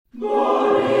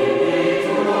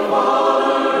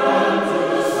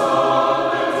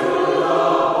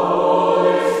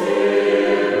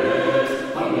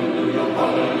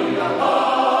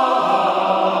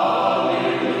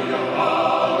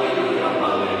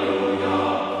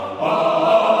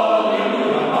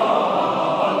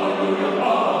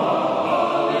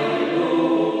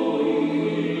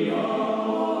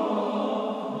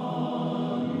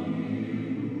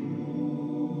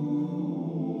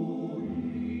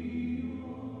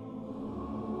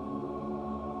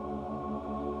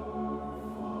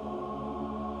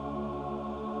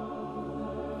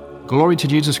Glory to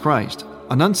Jesus Christ.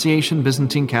 Annunciation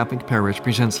Byzantine Catholic Parish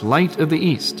presents Light of the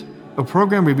East, a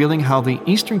program revealing how the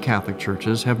Eastern Catholic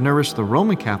churches have nourished the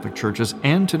Roman Catholic churches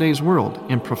and today's world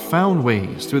in profound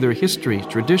ways through their histories,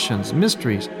 traditions,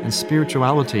 mysteries, and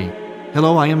spirituality.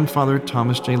 Hello, I am Father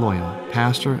Thomas J. Loya,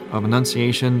 pastor of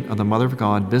Annunciation of the Mother of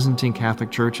God Byzantine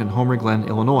Catholic Church in Homer Glen,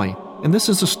 Illinois. And this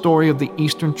is the story of the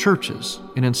Eastern churches,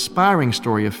 an inspiring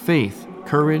story of faith,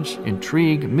 courage,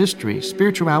 intrigue, mystery,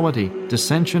 spirituality,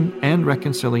 dissension, and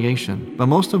reconciliation. But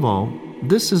most of all,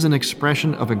 this is an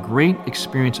expression of a great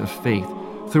experience of faith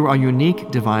through our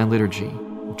unique divine liturgy.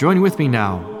 Join with me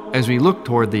now as we look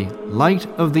toward the Light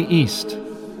of the East.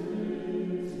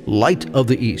 Light of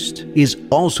the East is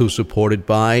also supported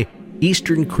by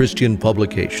Eastern Christian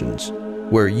Publications,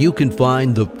 where you can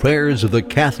find the prayers of the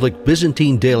Catholic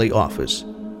Byzantine Daily Office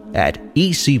at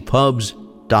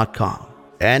ecpubs.com.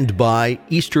 And by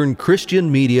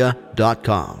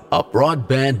EasternChristianMedia.com, a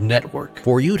broadband network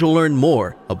for you to learn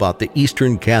more about the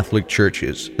Eastern Catholic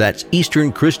Churches. That's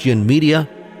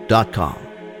EasternChristianMedia.com.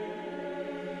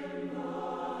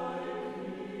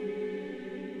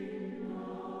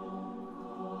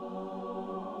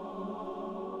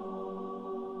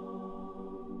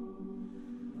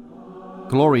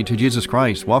 Glory to Jesus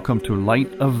Christ. Welcome to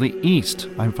Light of the East.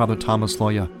 I'm Father Thomas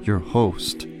Loya, your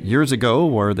host. Years ago,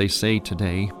 or they say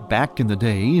today, back in the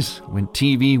days when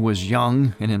TV was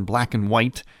young and in black and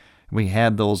white, we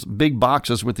had those big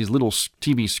boxes with these little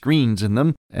TV screens in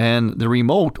them, and the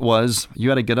remote was, you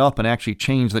had to get up and actually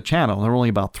change the channel. There were only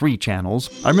about 3 channels.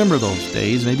 I remember those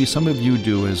days. Maybe some of you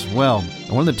do as well.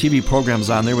 And one of the TV programs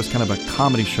on there was kind of a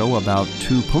comedy show about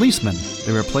 2 policemen.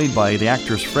 They were played by the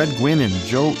actors Fred Gwynne and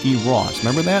Joe E. Ross.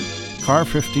 Remember that? Car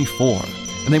 54.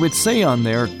 And they would say on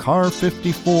there, Car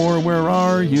 54, where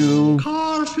are you?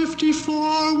 Car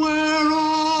 54, where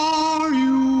are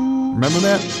you? Remember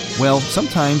that? Well,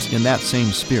 sometimes in that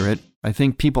same spirit, I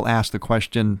think people ask the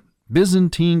question,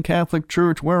 Byzantine Catholic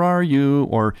Church, where are you?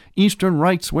 Or Eastern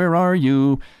Rites, where are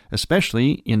you?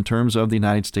 Especially in terms of the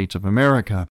United States of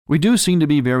America. We do seem to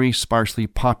be very sparsely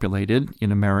populated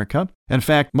in America. In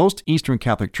fact, most Eastern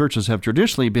Catholic churches have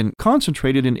traditionally been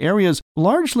concentrated in areas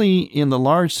largely in the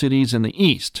large cities in the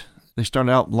East. They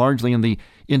started out largely in the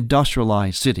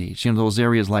industrialized cities, those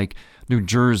areas like New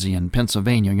Jersey and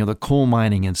Pennsylvania, the coal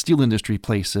mining and steel industry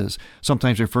places,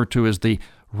 sometimes referred to as the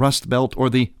Rust Belt or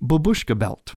the Babushka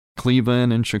Belt,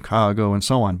 Cleveland and Chicago and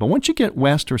so on. But once you get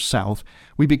west or south,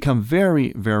 we become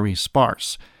very, very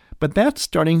sparse. But that's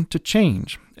starting to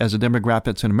change as the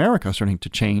demographics in America are starting to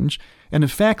change. And in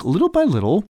fact, little by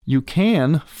little, you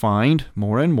can find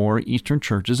more and more Eastern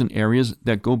churches in areas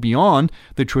that go beyond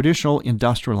the traditional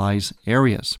industrialized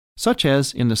areas, such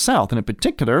as in the South, and in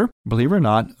particular, believe it or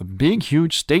not, a big,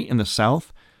 huge state in the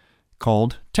South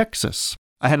called Texas.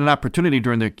 I had an opportunity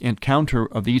during the encounter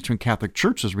of the Eastern Catholic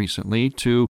churches recently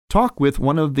to talk with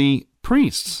one of the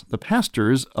priests, the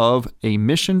pastors of a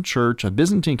mission church, a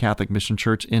Byzantine Catholic mission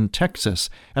church in Texas.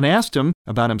 And I asked him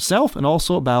about himself and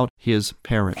also about his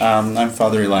parish. I'm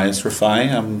Father Elias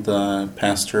Rafai. I'm the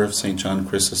pastor of St. John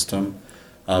Chrysostom,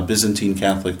 Byzantine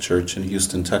Catholic Church in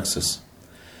Houston, Texas.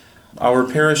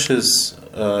 Our parishes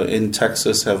in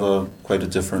Texas have quite a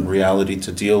different reality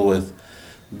to deal with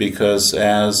because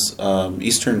as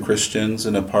Eastern Christians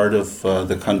in a part of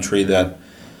the country that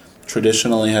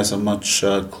traditionally has a much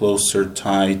closer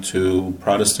tie to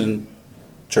Protestant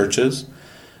churches.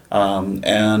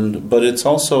 But it's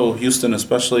also, Houston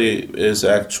especially, is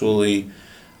actually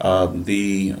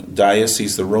the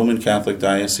diocese, the Roman Catholic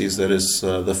diocese that is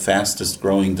the fastest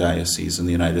growing diocese in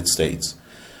the United States.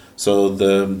 So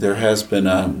there has been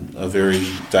a very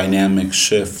dynamic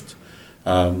shift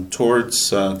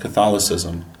towards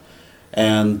Catholicism.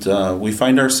 And we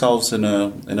find ourselves in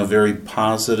a very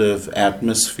positive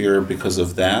atmosphere because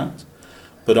of that,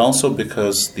 but also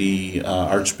because the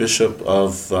Archbishop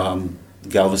of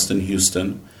Galveston,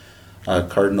 Houston,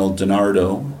 Cardinal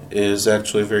DiNardo, is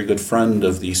actually a very good friend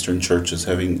of the Eastern churches,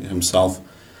 having himself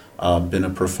been a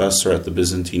professor at the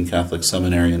Byzantine Catholic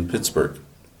Seminary in Pittsburgh.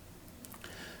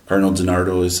 Cardinal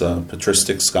DiNardo is a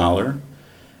patristic scholar,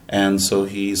 and so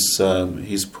he's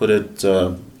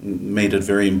made it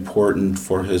very important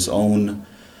for his own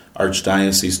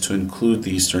archdiocese to include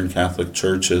the Eastern Catholic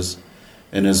churches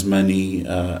in as many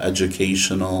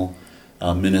educational,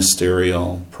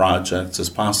 ministerial projects as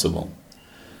possible.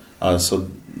 So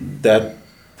that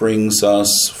brings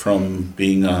us from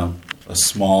being a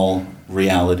small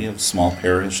reality, a small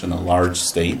parish in a large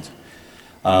state,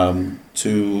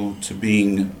 to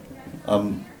being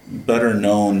better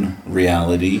known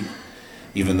reality,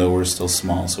 even though we're still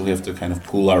small. So we have to kind of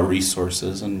pool our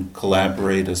resources and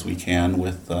collaborate as we can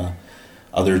with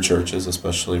other churches,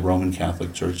 especially Roman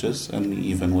Catholic churches, and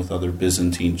even with other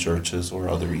Byzantine churches or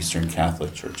other Eastern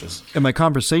Catholic churches. In my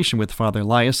conversation with Father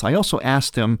Elias, I also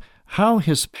asked him how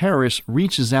his parish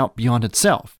reaches out beyond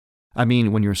itself. I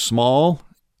mean, when you're small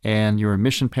and you're a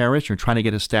mission parish, you're trying to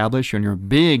get established, you're in your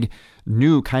big,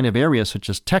 new kind of area such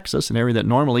as Texas, an area that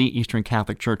normally Eastern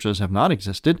Catholic churches have not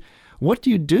existed, what do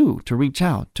you do to reach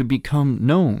out, to become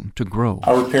known, to grow?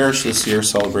 Our parish this year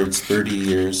celebrates 30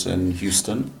 years in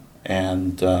Houston,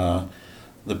 and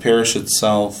the parish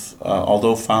itself,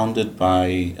 although founded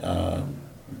by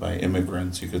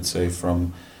immigrants, you could say,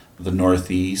 from the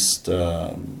Northeast,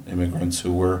 immigrants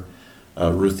who were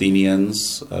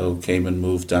Ruthenians who came and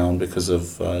moved down because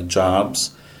of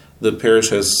jobs, the parish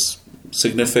has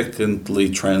significantly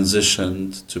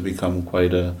transitioned to become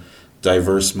quite a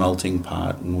diverse melting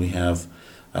pot, and we have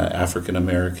African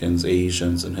Americans,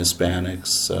 Asians, and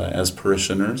Hispanics as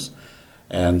parishioners,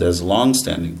 and as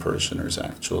long-standing parishioners,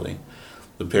 actually.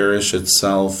 The parish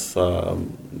itself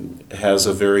has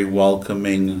a very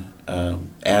welcoming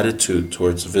attitude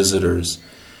towards visitors,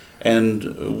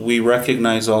 and we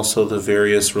recognize also the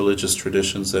various religious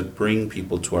traditions that bring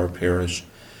people to our parish,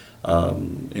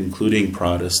 including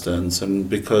Protestants, and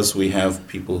because we have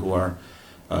people who are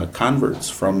converts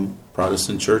from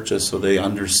Protestant churches, so they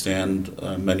understand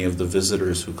many of the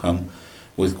visitors who come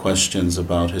with questions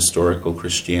about historical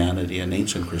Christianity and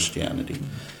ancient Christianity.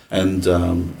 And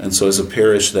so as a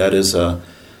parish, that is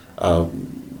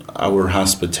our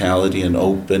hospitality and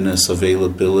openness,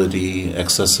 availability,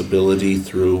 accessibility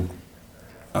through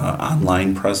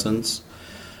online presence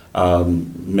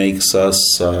makes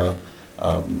us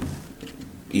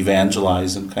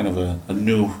evangelize in kind of a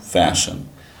new fashion.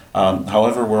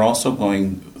 However, we're also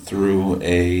going through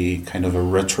a kind of a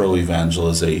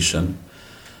retro-evangelization,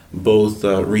 both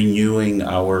renewing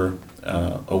our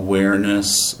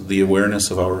awareness, the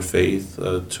awareness of our faith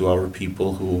to our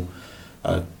people who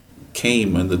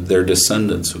came, and their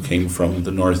descendants who came from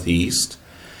the Northeast.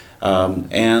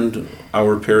 And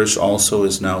our parish also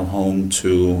is now home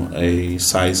to a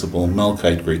sizable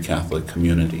Melkite Greek Catholic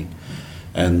community.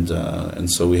 And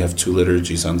so we have two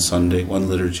liturgies on Sunday. One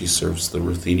liturgy serves the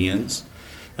Ruthenians,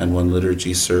 and one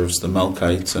liturgy serves the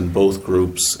Melkites, and both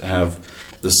groups have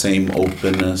the same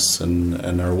openness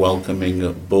and are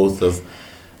welcoming both of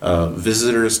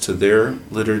visitors to their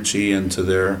liturgy and to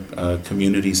their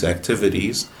community's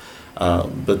activities,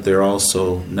 but they're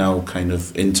also now kind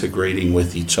of integrating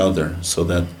with each other so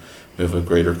that we have a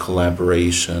greater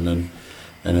collaboration, and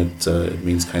it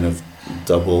means kind of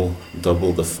double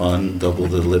the fun, double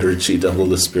the liturgy, double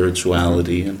the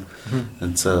spirituality, and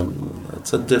it's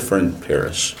a different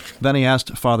parish. Then I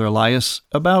asked Father Elias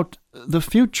about the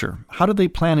future. How do they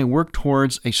plan and work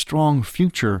towards a strong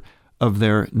future of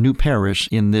their new parish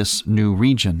in this new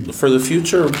region? For the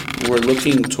future, we're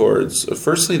looking towards,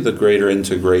 firstly, the greater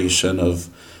integration of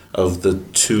the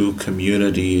two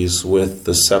communities with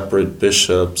the separate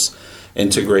bishops,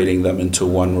 integrating them into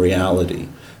one reality.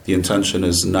 The intention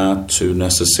is not to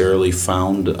necessarily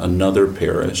found another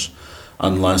parish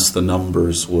unless the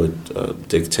numbers would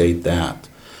dictate that.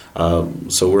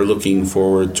 So we're looking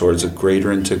forward towards a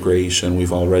greater integration.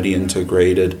 We've already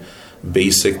integrated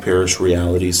basic parish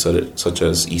realities such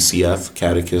as ECF,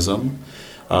 catechism.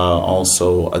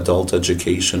 Also, adult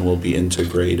education will be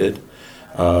integrated.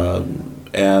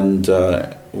 And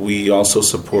we also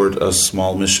support a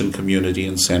small mission community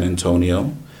in San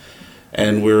Antonio.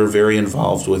 And we're very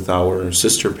involved with our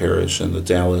sister parish in the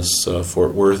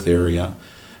Dallas-Fort Worth area,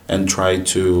 and try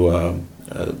to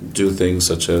do things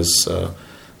such as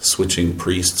switching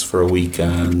priests for a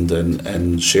weekend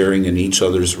and sharing in each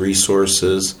other's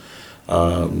resources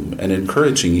and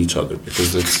encouraging each other,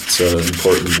 because it's an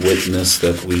important witness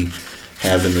that we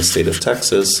have in the state of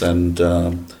Texas, and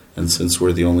since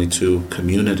we're the only two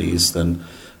communities, then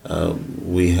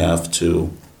we have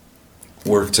to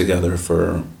work together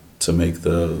to make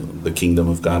the kingdom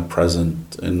of God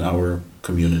present in our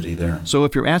community there. So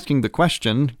if you're asking the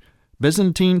question,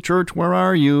 Byzantine Church, where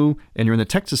are you? And you're in the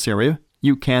Texas area,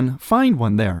 you can find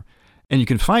one there. And you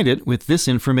can find it with this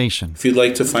information. If you'd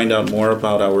like to find out more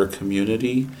about our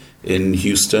community in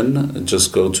Houston,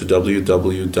 just go to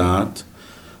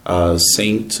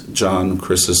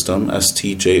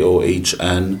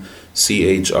www.stjohnchrysostom,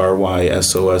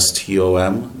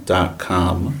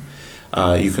 stjohnchrysostom.com.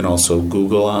 You can also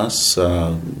Google us,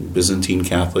 Byzantine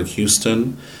Catholic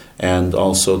Houston, and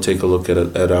also take a look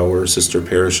at our sister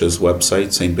parish's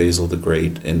website, St. Basil the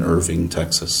Great in Irving,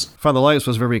 Texas. Father Elias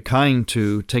was very kind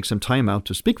to take some time out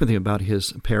to speak with you about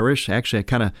his parish. Actually, I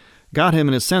kind of got him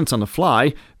in a sense on the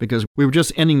fly because we were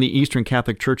just ending the Eastern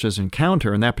Catholic Church's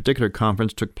encounter, and that particular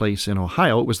conference took place in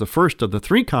Ohio. It was the first of the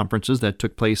 3 conferences that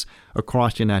took place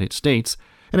across the United States.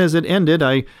 And as it ended,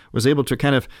 I was able to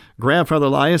kind of grab Father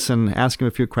Elias and ask him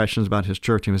a few questions about his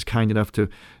church. He was kind enough to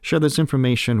share this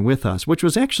information with us, which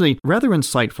was actually rather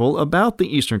insightful about the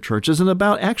Eastern churches and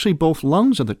about actually both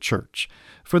lungs of the church.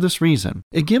 For this reason,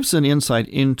 it gives an insight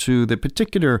into the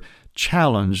particular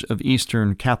challenge of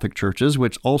Eastern Catholic churches,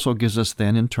 which also gives us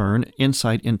then, in turn,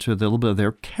 insight into a little bit of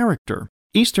their character.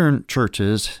 Eastern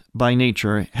churches, by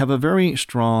nature, have a very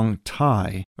strong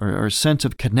tie or sense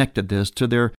of connectedness to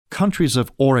their countries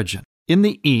of origin. In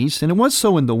the East, and it was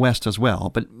so in the West as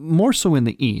well, but more so in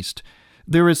the East,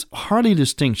 there is hardly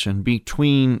distinction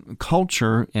between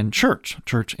culture and church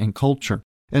and culture.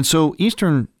 And so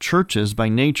Eastern churches, by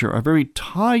nature, are very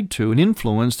tied to and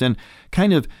influenced and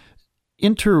kind of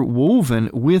interwoven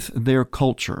with their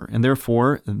culture, and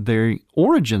therefore the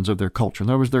origins of their culture.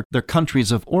 In other words, their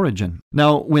countries of origin.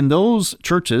 Now, when those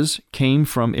churches came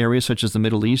from areas such as the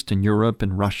Middle East and Europe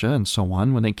and Russia and so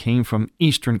on, when they came from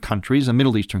Eastern countries and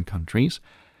Middle Eastern countries,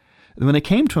 when they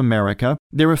came to America,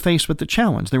 they were faced with the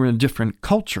challenge. They were in a different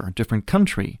culture, a different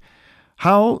country.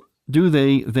 How do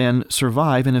they then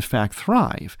survive and in fact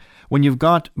thrive? When you've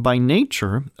got, by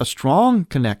nature, a strong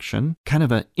connection, kind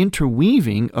of an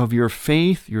interweaving of your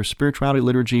faith, your spirituality,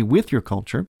 liturgy with your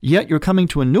culture, yet you're coming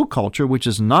to a new culture which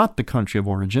is not the country of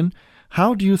origin,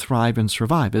 how do you thrive and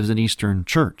survive as an Eastern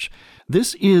church?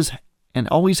 This is and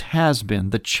always has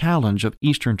been the challenge of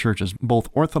Eastern churches, both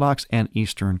Orthodox and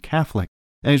Eastern Catholic.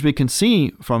 As we can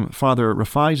see from Father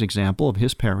Rafai's example of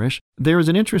his parish, there is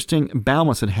an interesting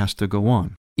balance that has to go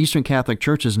on. Eastern Catholic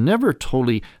churches never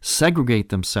totally segregate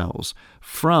themselves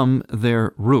from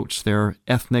their roots, their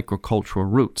ethnic or cultural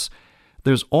roots.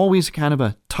 There's always kind of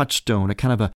a touchstone, a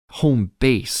kind of a home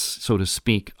base, so to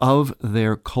speak, of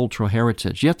their cultural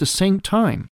heritage. Yet at the same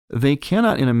time, they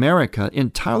cannot in America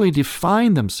entirely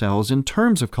define themselves in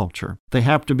terms of culture. They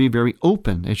have to be very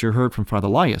open, as you heard from Father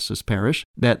Elias's parish,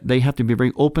 that they have to be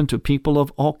very open to people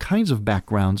of all kinds of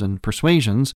backgrounds and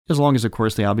persuasions, as long as, of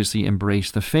course, they obviously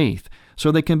embrace the faith. So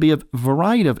they can be a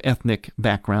variety of ethnic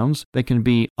backgrounds. They can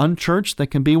be unchurched. They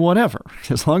can be whatever.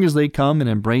 As long as they come and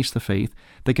embrace the faith,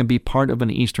 they can be part of an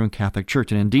Eastern Catholic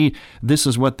Church. And indeed, this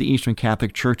is what the Eastern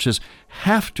Catholic churches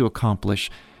have to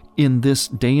accomplish in this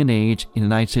day and age in the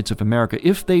United States of America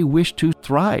if they wish to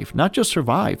thrive, not just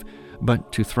survive,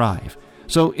 but to thrive.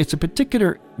 So it's a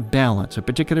particular balance, a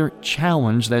particular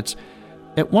challenge that's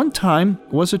at one time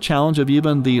was a challenge of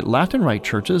even the Latin Rite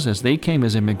churches as they came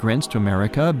as immigrants to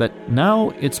America, but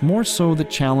now it's more so the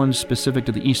challenge specific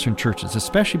to the Eastern churches,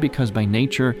 especially because by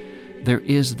nature there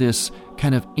is this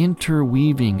kind of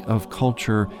interweaving of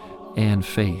culture and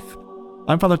faith.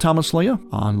 I'm Father Thomas Loya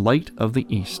on Light of the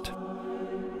East.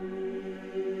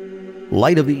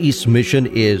 Light of the East's mission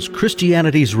is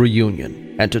Christianity's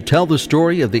reunion, and to tell the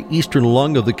story of the Eastern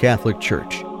lung of the Catholic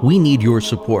Church, we need your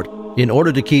support. In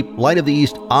order to keep Light of the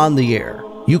East on the air,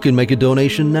 you can make a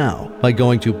donation now by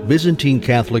going to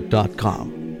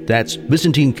ByzantineCatholic.com. That's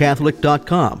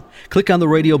ByzantineCatholic.com. Click on the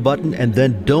radio button and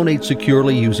then donate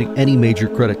securely using any major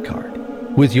credit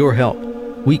card. With your help,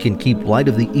 we can keep Light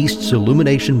of the East's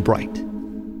illumination bright.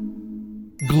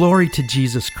 Glory to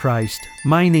Jesus Christ.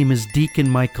 My name is Deacon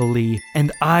Michael Lee,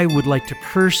 and I would like to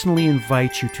personally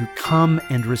invite you to come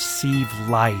and receive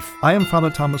life. I am Father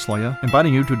Thomas Loya,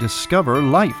 inviting you to discover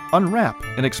life, unwrap,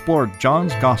 and explore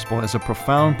John's Gospel as a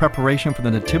profound preparation for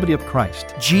the Nativity of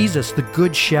Christ. Jesus, the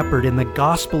Good Shepherd, in the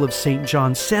Gospel of St.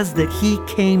 John says that he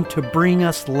came to bring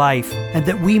us life, and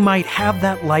that we might have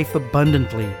that life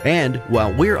abundantly. And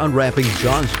while we're unwrapping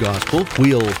John's Gospel,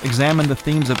 we'll examine the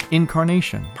themes of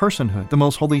incarnation, personhood, the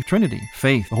most Holy Trinity,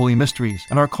 faith, the holy mysteries,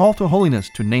 and our call to holiness,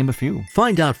 to name a few.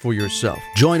 Find out for yourself.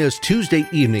 Join us Tuesday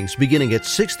evenings beginning at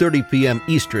 6:30 p.m.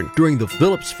 Eastern during the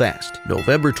Phillips Fast,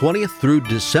 November 20th through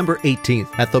December 18th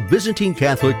at the Byzantine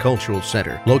Catholic Cultural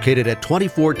Center, located at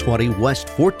 2420 West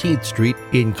 14th Street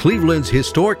in Cleveland's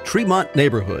historic Tremont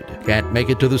neighborhood. Can't make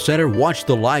it to the center? Watch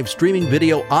the live streaming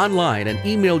video online and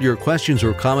email your questions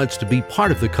or comments to be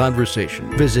part of the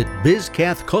conversation. Visit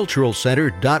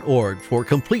bizcathculturalcenter.org for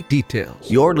complete details.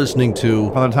 You're listening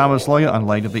to Father Thomas Loya on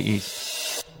Light of the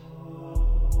East.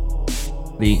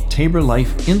 The Tabor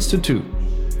Life Institute,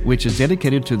 which is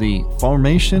dedicated to the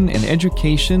formation and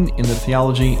education in the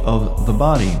theology of the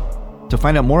body. To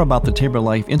find out more about the Tabor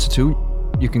Life Institute,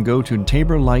 you can go to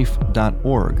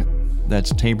taborlife.org.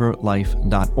 That's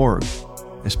taborlife.org.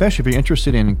 Especially if you're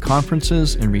interested in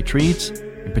conferences and retreats,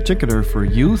 in particular for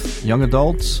youth, young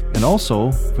adults, and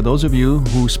also for those of you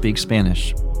who speak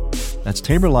Spanish. That's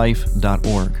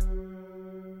taborlife.org.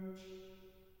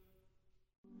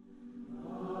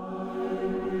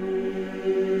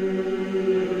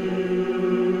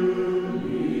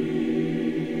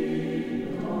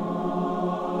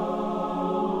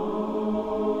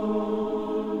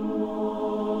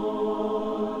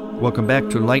 Welcome back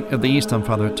to Light of the East. I'm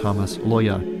Father Thomas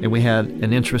Loya, and we had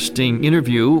an interesting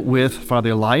interview with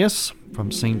Father Elias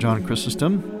from St. John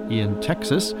Chrysostom in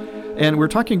Texas, and we're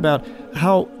talking about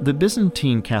how the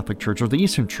Byzantine Catholic Church, or the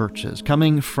Eastern churches,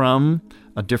 coming from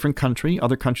a different country,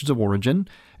 other countries of origin,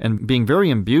 and being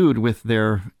very imbued with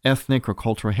their ethnic or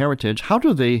cultural heritage, how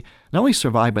do they not only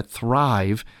survive but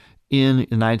thrive in the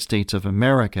United States of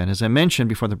America? And as I mentioned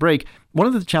before the break, one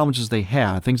of the challenges they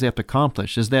have, things they have to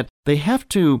accomplish, is that they have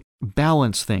to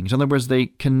balance things. In other words, they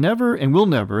can never and will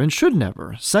never and should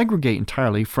never segregate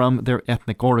entirely from their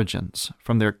ethnic origins,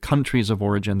 from their countries of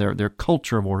origin, their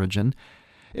culture of origin.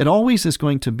 It always is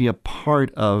going to be a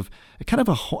part of kind of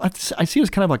I see it as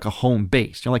kind of like a home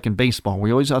base. Like in baseball,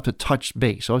 we always have to touch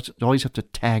base. So always have to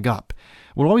tag up.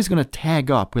 We're always going to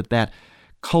tag up with that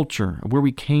culture, where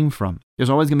we came from. There's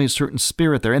always going to be a certain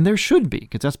spirit there, and there should be,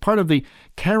 because that's part of the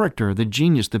character, the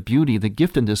genius, the beauty, the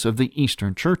giftedness of the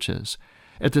Eastern churches.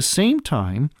 At the same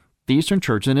time, the Eastern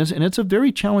Church, and it's a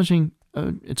very challenging,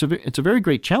 it's a very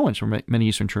great challenge for many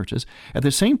Eastern churches. At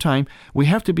the same time, we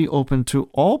have to be open to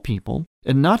all people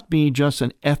and not be just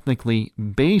an ethnically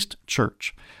based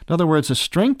church. In other words, the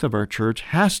strength of our church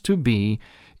has to be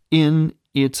in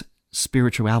its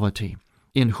spirituality,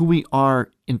 in who we are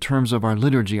in terms of our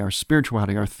liturgy, our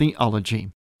spirituality, our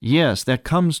theology. Yes, that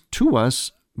comes to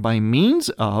us by means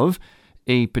of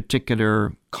a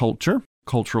particular cultural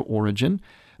origin,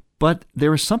 but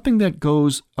there is something that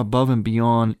goes above and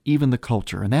beyond even the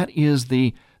culture, and that is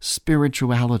the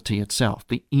spirituality itself,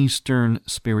 the Eastern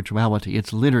spirituality,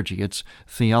 its liturgy, its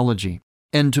theology.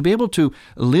 And to be able to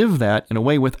live that in a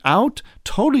way without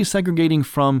totally segregating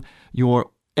from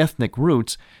your ethnic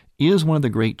roots is one of the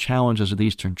great challenges of the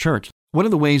Eastern Church. One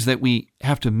of the ways that we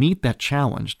have to meet that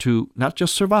challenge to not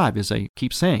just survive, as I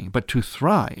keep saying, but to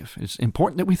thrive. It's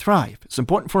important that we thrive. It's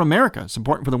important for America. It's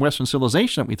important for the Western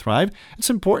civilization that we thrive. It's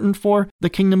important for the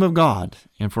kingdom of God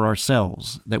and for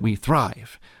ourselves that we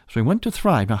thrive. So we want to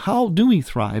thrive. Now, how do we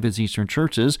thrive as Eastern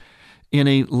churches in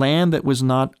a land that was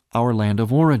not our land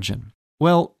of origin?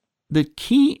 Well, the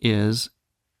key is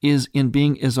in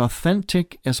being as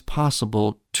authentic as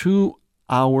possible to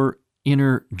our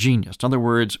inner genius. In other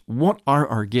words, what are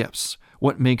our gifts?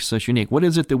 What makes us unique? What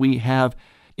is it that we have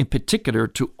in particular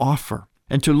to offer?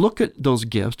 And to look at those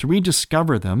gifts, to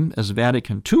rediscover them, as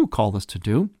Vatican II called us to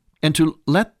do, and to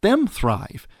let them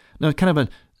thrive. Now, kind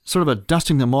of a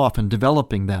dusting them off and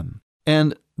developing them.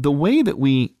 And the way that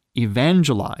we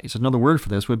evangelize, another word for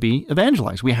this would be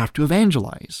evangelize. We have to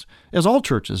evangelize, as all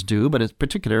churches do, but in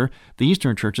particular, the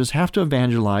Eastern churches have to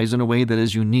evangelize in a way that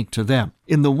is unique to them.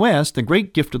 In the West, the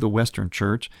great gift of the Western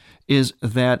church is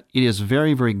that it is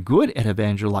very, very good at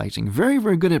evangelizing, very,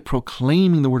 very good at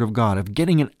proclaiming the Word of God, of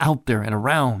getting it out there and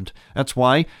around. That's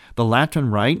why the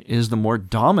Latin Rite is the more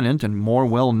dominant and more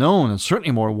well-known and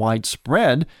certainly more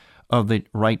widespread of the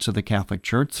rites of the Catholic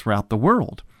Church throughout the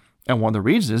world. And one of the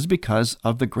reasons is because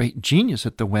of the great genius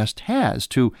that the West has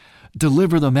to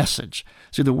deliver the message.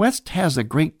 See, the West has a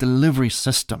great delivery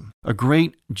system, a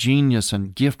great genius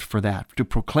and gift for that, to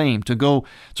proclaim, to go,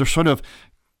 to sort of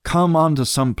come onto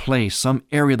some place, some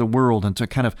area of the world, and to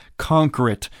kind of conquer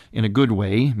it in a good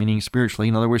way, meaning spiritually.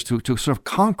 In other words, to sort of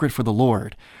conquer it for the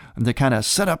Lord, and to kind of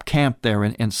set up camp there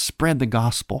and spread the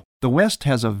gospel. The West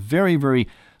has a very, very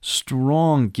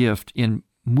strong gift in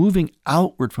moving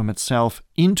outward from itself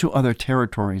into other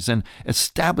territories and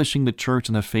establishing the church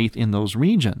and the faith in those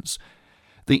regions.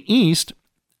 The East,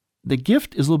 the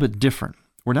gift is a little bit different.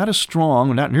 We're not as strong,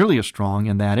 we're not nearly as strong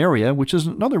in that area, which is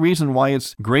another reason why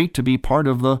it's great to be part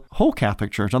of the whole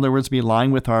Catholic Church. In other words, be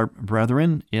aligned with our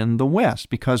brethren in the West,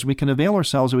 because we can avail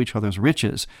ourselves of each other's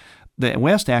riches. The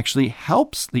West actually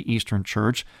helps the Eastern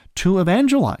Church to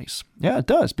evangelize. Yeah, it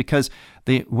does, because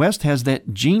the West has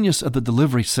that genius of the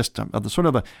delivery system, of the sort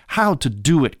of a how to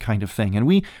do it kind of thing. And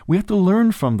we have to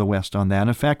learn from the West on that.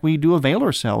 In fact, we do avail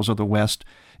ourselves of the West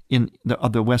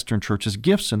of the Western Church's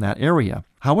gifts in that area.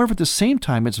 However, at the same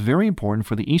time, it's very important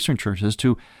for the Eastern churches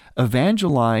to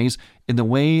evangelize in the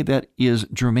way that is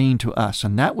germane to us,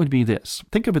 and that would be this.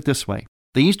 Think of it this way.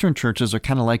 The Eastern churches are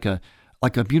kind of like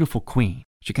a beautiful queen.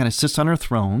 She kind of sits on her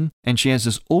throne, and she has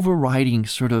this overriding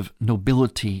sort of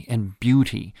nobility and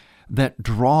beauty that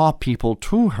draw people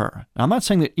to her. Now, I'm not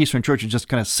saying that Eastern churches just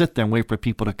kind of sit there and wait for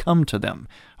people to come to them,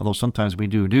 although sometimes we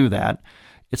do that.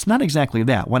 It's not exactly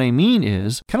that. What I mean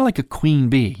is kind of like a queen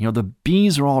bee. The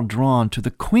bees are all drawn to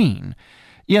the queen.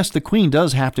 Yes, the queen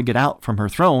does have to get out from her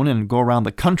throne and go around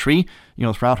the country,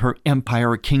 throughout her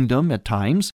empire or kingdom at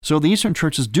times. So the Eastern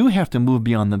churches do have to move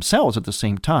beyond themselves at the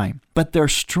same time. But their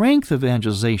strength of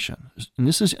evangelization, and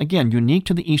this is, again, unique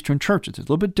to the Eastern churches, it's a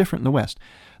little bit different in the West.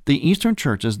 the Eastern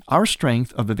churches, our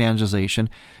strength of evangelization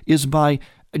is by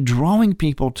drawing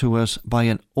people to us by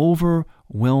an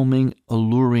overwhelming,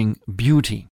 alluring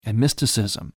beauty and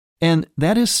mysticism. And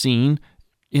that is seen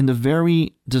in the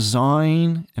very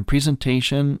design and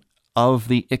presentation of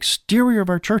the exterior of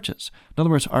our churches. In other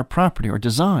words, our property or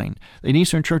design. In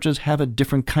Eastern churches have a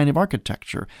different kind of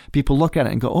architecture. People look at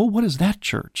it and go, oh, what is that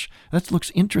church? That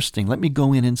looks interesting. Let me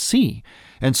go in and see.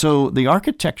 And so the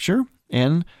architecture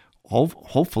and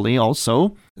hopefully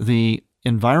also the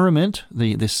environment,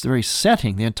 this very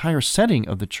setting, the entire setting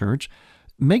of the church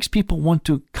makes people want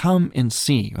to come and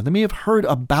see. Or they may have heard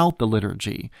about the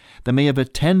liturgy. They may have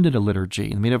attended a liturgy.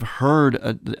 They may have heard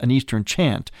an Eastern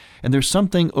chant. And there's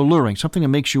something alluring, something that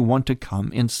makes you want to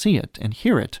come and see it and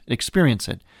hear it, experience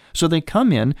it. So they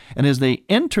come in, and as they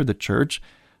enter the church,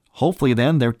 hopefully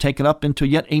then they're taken up into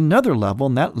yet another level,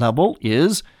 and that level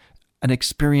is an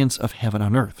experience of heaven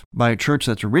on earth by a church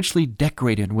that's richly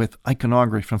decorated with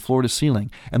iconography from floor to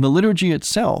ceiling. And the liturgy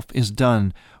itself is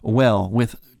done well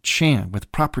with chant,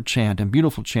 with proper chant and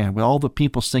beautiful chant, with all the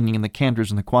people singing and the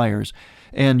cantors and the choirs.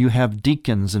 And you have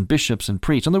deacons and bishops and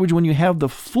priests. In other words, when you have the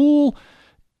full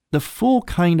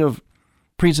kind of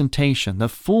presentation, the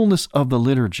fullness of the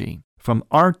liturgy, from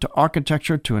art to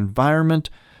architecture to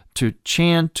environment to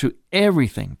chant to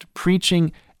everything, to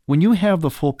preaching, when you have the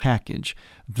full package,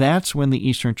 that's when the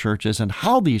Eastern churches and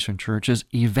how the Eastern churches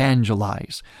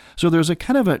evangelize. So there's a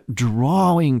kind of a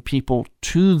drawing people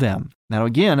to them. Now,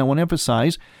 again, I want to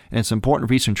emphasize, and it's important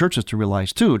for Eastern churches to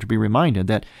realize too, to be reminded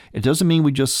that it doesn't mean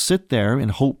we just sit there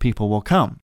and hope people will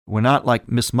come. We're not like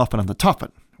Miss Muffin on the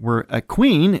Tuffet. We're a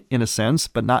queen in a sense,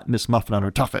 but not Miss Muffin on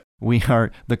her tuffet. We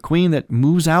are the queen that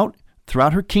moves out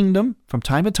throughout her kingdom from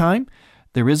time to time.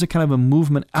 There is a kind of a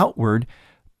movement outward,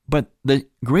 but the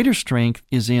greater strength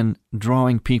is in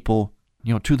drawing people,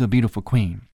 to the beautiful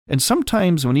queen. And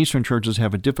sometimes when Eastern churches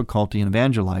have a difficulty in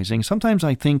evangelizing, sometimes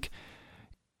I think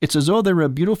it's as though they're a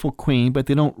beautiful queen, but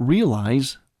they don't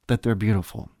realize that they're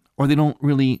beautiful, or they don't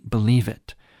really believe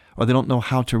it, or they don't know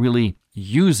how to really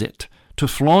use it, to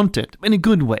flaunt it in a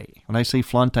good way. When I say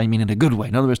flaunt, I mean in a good way.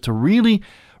 In other words, to really,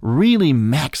 really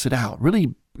max it out,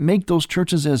 really make those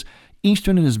churches as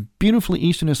Eastern and as beautifully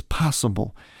Eastern as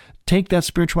possible. Take that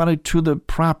spirituality to the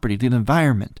property, to the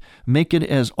environment. Make it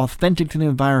as authentic to the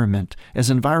environment,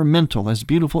 as environmental, as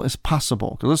beautiful as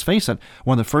possible. Because let's face it,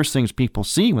 one of the first things people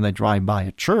see when they drive by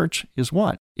a church is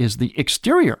what? Is the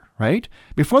exterior, right?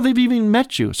 Before they've even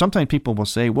met you. Sometimes people will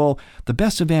say, well, the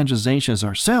best evangelization is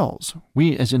ourselves.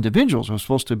 We as individuals are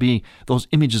supposed to be those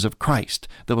images of Christ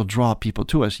that will draw people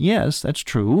to us. Yes, that's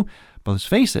true. But let's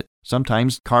face it,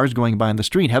 sometimes cars going by on the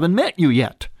street haven't met you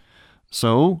yet.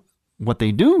 So what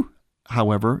they do,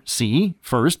 however, see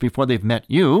first, before they've met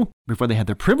you, before they had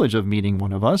the privilege of meeting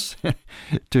one of us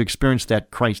to experience that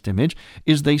Christ image,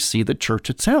 is they see the church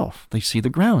itself. They see the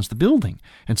grounds, the building,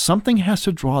 and something has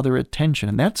to draw their attention.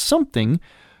 And that something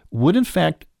would, in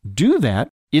fact, do that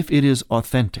if it is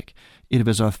authentic. If it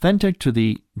is authentic to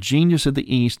the genius of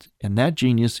the East, and that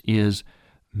genius is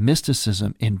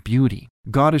mysticism and beauty.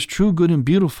 God is true, good, and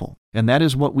beautiful. And that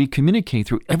is what we communicate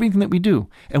through everything that we do.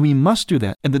 And we must do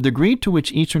that. And the degree to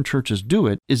which Eastern churches do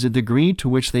it is the degree to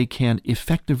which they can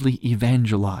effectively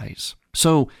evangelize.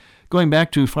 So going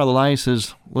back to Father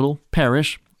Elias's little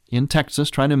parish in Texas,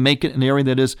 trying to make it an area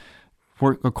that is,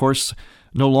 of course,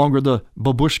 no longer the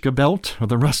Babushka Belt or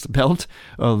the Rust Belt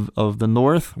of the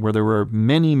North, where there were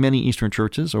many, many Eastern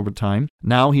churches over time.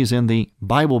 Now he's in the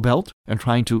Bible Belt and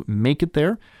trying to make it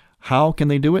there. How can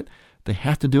they do it? They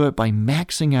have to do it by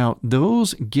maxing out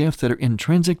those gifts that are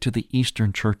intrinsic to the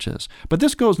Eastern churches. But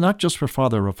this goes not just for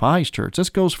Father Rafai's church. This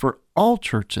goes for all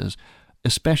churches,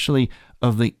 especially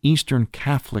of the Eastern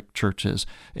Catholic churches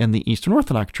and the Eastern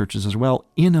Orthodox churches as well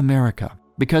in America,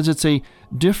 because it's a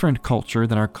different culture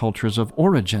than our cultures of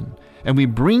origin. And we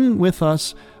bring with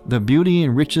us the beauty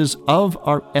and riches of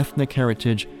our ethnic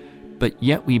heritage, but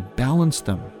yet we balance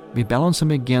them. We balance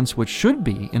them against what should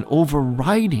be an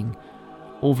overriding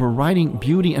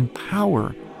beauty and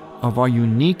power of our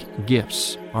unique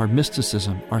gifts, our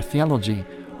mysticism, our theology,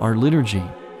 our liturgy,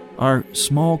 our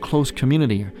small, close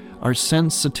community, our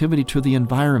sensitivity to the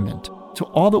environment, to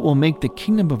all that will make the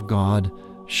kingdom of God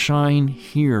shine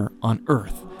here on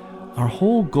earth. Our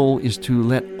whole goal is to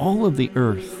let all of the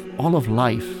earth, all of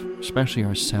life, especially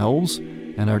ourselves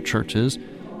and our churches,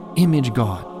 image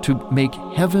God, to make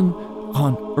heaven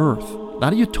on earth.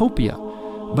 Not a utopia,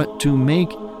 but to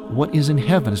make what is in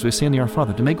heaven, as we say in the Our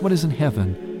Father, to make what is in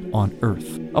heaven on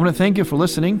earth. I want to thank you for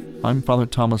listening. I'm Father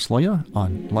Thomas Loya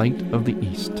on Light of the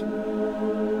East.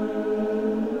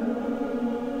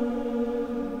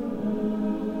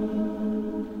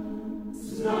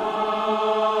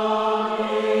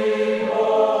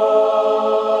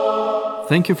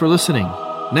 Thank you for listening.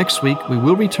 Next week, we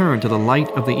will return to the Light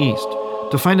of the East.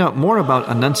 To find out more about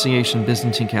Annunciation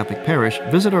Byzantine Catholic Parish,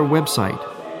 visit our website,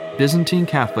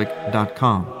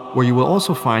 ByzantineCatholic.com, where you will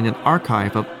also find an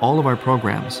archive of all of our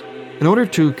programs. In order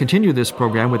to continue this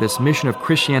program with its mission of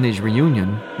Christianity's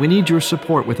reunion, we need your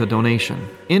support with a donation.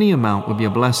 Any amount would be a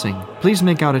blessing. Please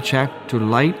make out a check to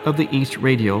Light of the East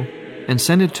Radio and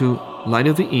send it to Light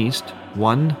of the East,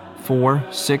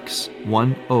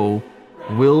 14610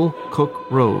 Will Cook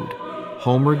Road,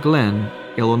 Homer Glen,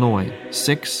 Illinois,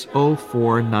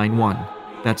 60491.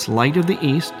 That's Light of the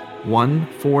East,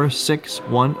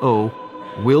 14610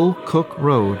 Will Cook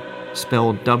Road,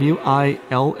 spelled WILL-COOK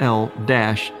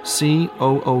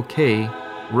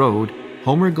Road,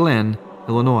 Homer Glen,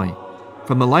 Illinois.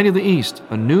 From the Light of the East,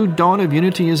 a new dawn of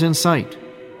unity is in sight.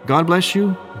 God bless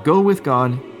you, go with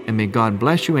God, and may God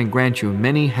bless you and grant you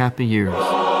many happy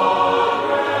years.